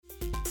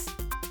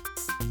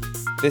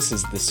This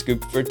is The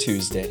Scoop for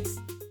Tuesday.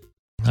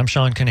 I'm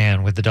Sean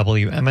Canan with the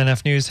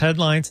WMNF News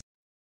headlines.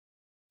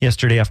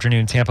 Yesterday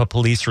afternoon, Tampa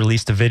police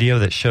released a video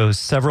that shows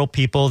several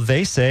people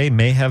they say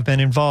may have been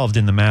involved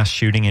in the mass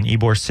shooting in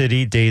Ybor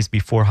City days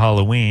before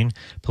Halloween.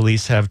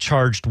 Police have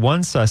charged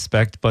one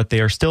suspect, but they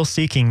are still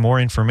seeking more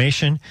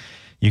information.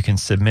 You can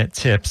submit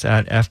tips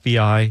at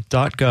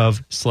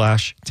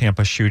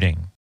fbi.gov/Tampa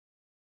shooting.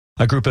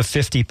 A group of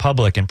 50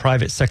 public and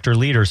private sector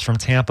leaders from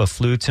Tampa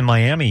flew to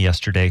Miami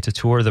yesterday to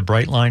tour the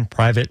Brightline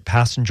private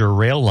passenger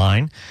rail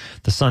line.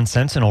 The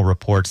Sun-Sentinel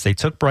reports they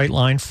took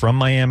Brightline from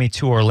Miami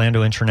to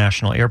Orlando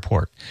International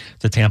Airport.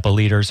 The Tampa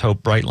leaders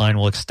hope Brightline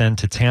will extend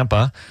to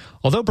Tampa.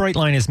 Although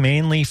Brightline is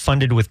mainly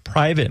funded with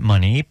private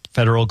money,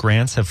 federal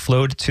grants have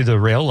flowed to the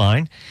rail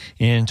line.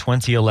 In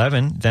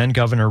 2011, then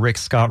Governor Rick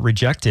Scott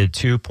rejected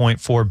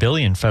 $2.4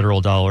 billion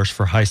federal dollars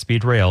for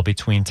high-speed rail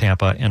between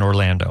Tampa and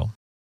Orlando.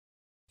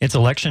 It's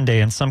election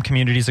day, and some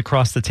communities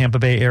across the Tampa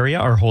Bay area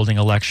are holding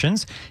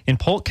elections. In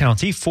Polk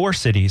County, 4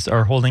 cities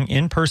are holding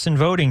in-person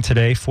voting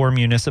today for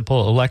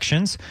municipal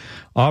elections: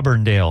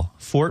 Auburndale,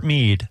 Fort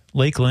Meade,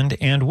 Lakeland,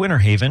 and Winter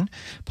Haven.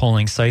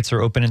 Polling sites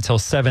are open until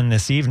 7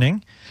 this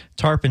evening.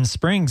 Tarpon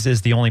Springs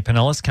is the only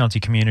Pinellas County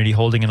community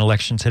holding an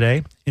election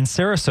today. In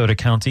Sarasota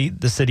County,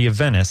 the city of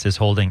Venice is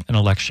holding an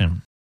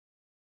election.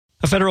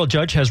 A federal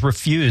judge has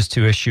refused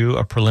to issue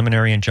a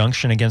preliminary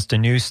injunction against a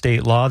new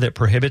state law that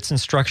prohibits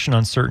instruction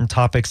on certain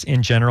topics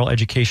in general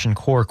education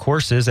core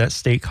courses at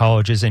state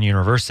colleges and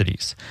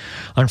universities.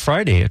 On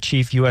Friday, a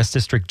chief U.S.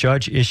 district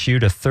judge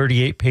issued a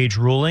 38-page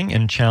ruling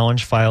in a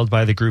challenge filed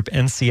by the group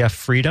NCF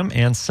Freedom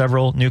and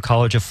several New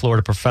College of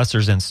Florida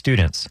professors and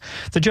students.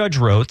 The judge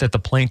wrote that the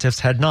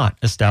plaintiffs had not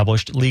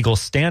established legal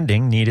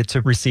standing needed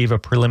to receive a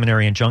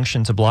preliminary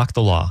injunction to block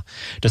the law.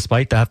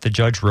 Despite that, the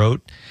judge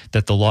wrote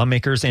that the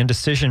lawmakers and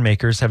decision-makers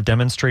have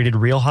demonstrated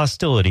real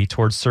hostility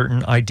towards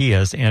certain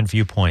ideas and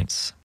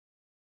viewpoints.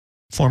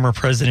 Former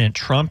President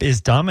Trump is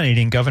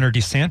dominating Governor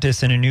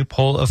DeSantis in a new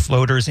poll of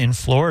voters in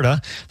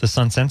Florida. The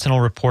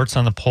Sun-Sentinel reports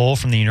on the poll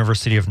from the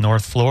University of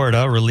North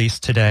Florida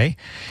released today.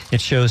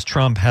 It shows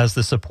Trump has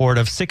the support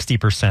of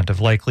 60%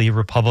 of likely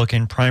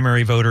Republican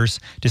primary voters.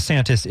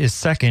 DeSantis is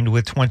second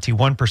with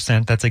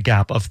 21%. That's a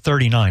gap of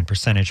 39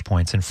 percentage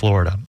points in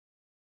Florida.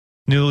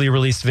 Newly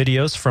released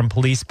videos from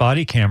police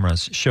body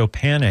cameras show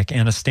panic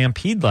and a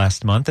stampede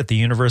last month at the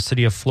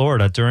University of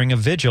Florida during a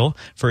vigil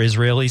for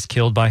Israelis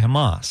killed by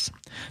Hamas.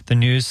 The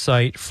news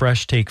site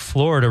Fresh Take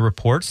Florida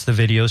reports the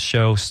videos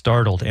show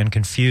startled and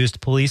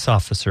confused police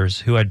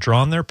officers who had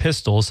drawn their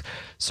pistols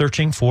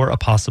searching for a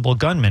possible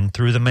gunman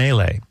through the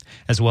melee,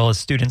 as well as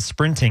students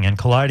sprinting and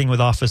colliding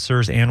with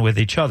officers and with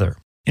each other.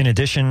 In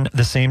addition,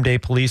 the same day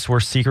police were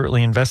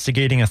secretly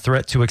investigating a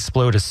threat to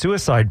explode a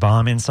suicide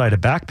bomb inside a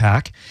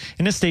backpack.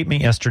 In a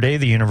statement yesterday,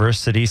 the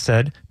university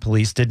said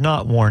police did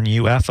not warn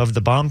UF of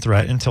the bomb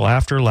threat until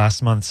after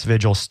last month's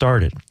vigil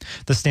started.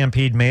 The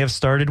stampede may have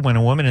started when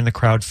a woman in the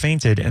crowd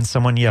fainted and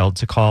someone yelled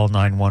to call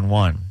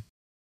 911.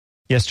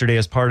 Yesterday,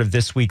 as part of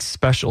this week's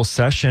special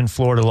session,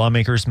 Florida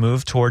lawmakers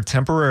moved toward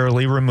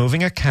temporarily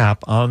removing a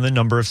cap on the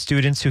number of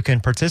students who can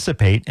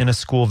participate in a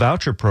school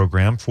voucher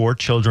program for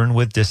children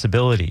with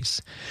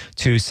disabilities.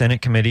 2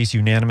 Senate committees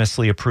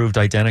unanimously approved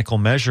identical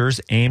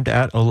measures aimed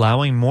at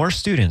allowing more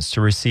students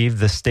to receive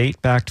the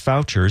state-backed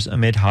vouchers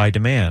amid high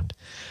demand.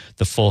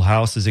 The full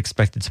House is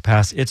expected to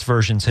pass its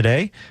version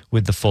today,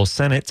 with the full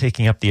Senate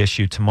taking up the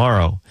issue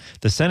tomorrow.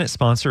 The Senate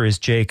sponsor is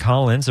Jay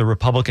Collins, a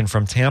Republican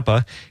from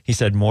Tampa. He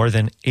said more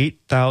than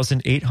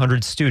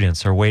 8,800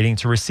 students are waiting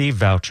to receive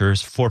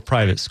vouchers for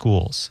private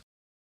schools.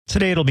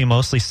 Today it'll be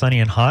mostly sunny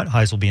and hot.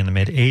 Highs will be in the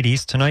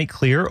mid-80s. Tonight,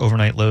 clear.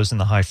 Overnight lows in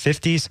the high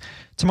 50s.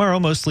 Tomorrow,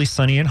 mostly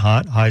sunny and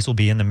hot. Highs will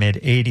be in the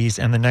mid-80s.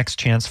 And the next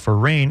chance for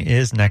rain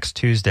is next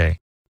Tuesday.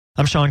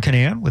 I'm Sean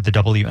Canan with the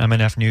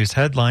WMNF News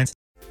headlines.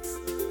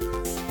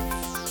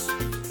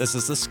 This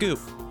is The Scoop,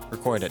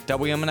 recorded at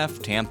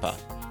WMNF Tampa.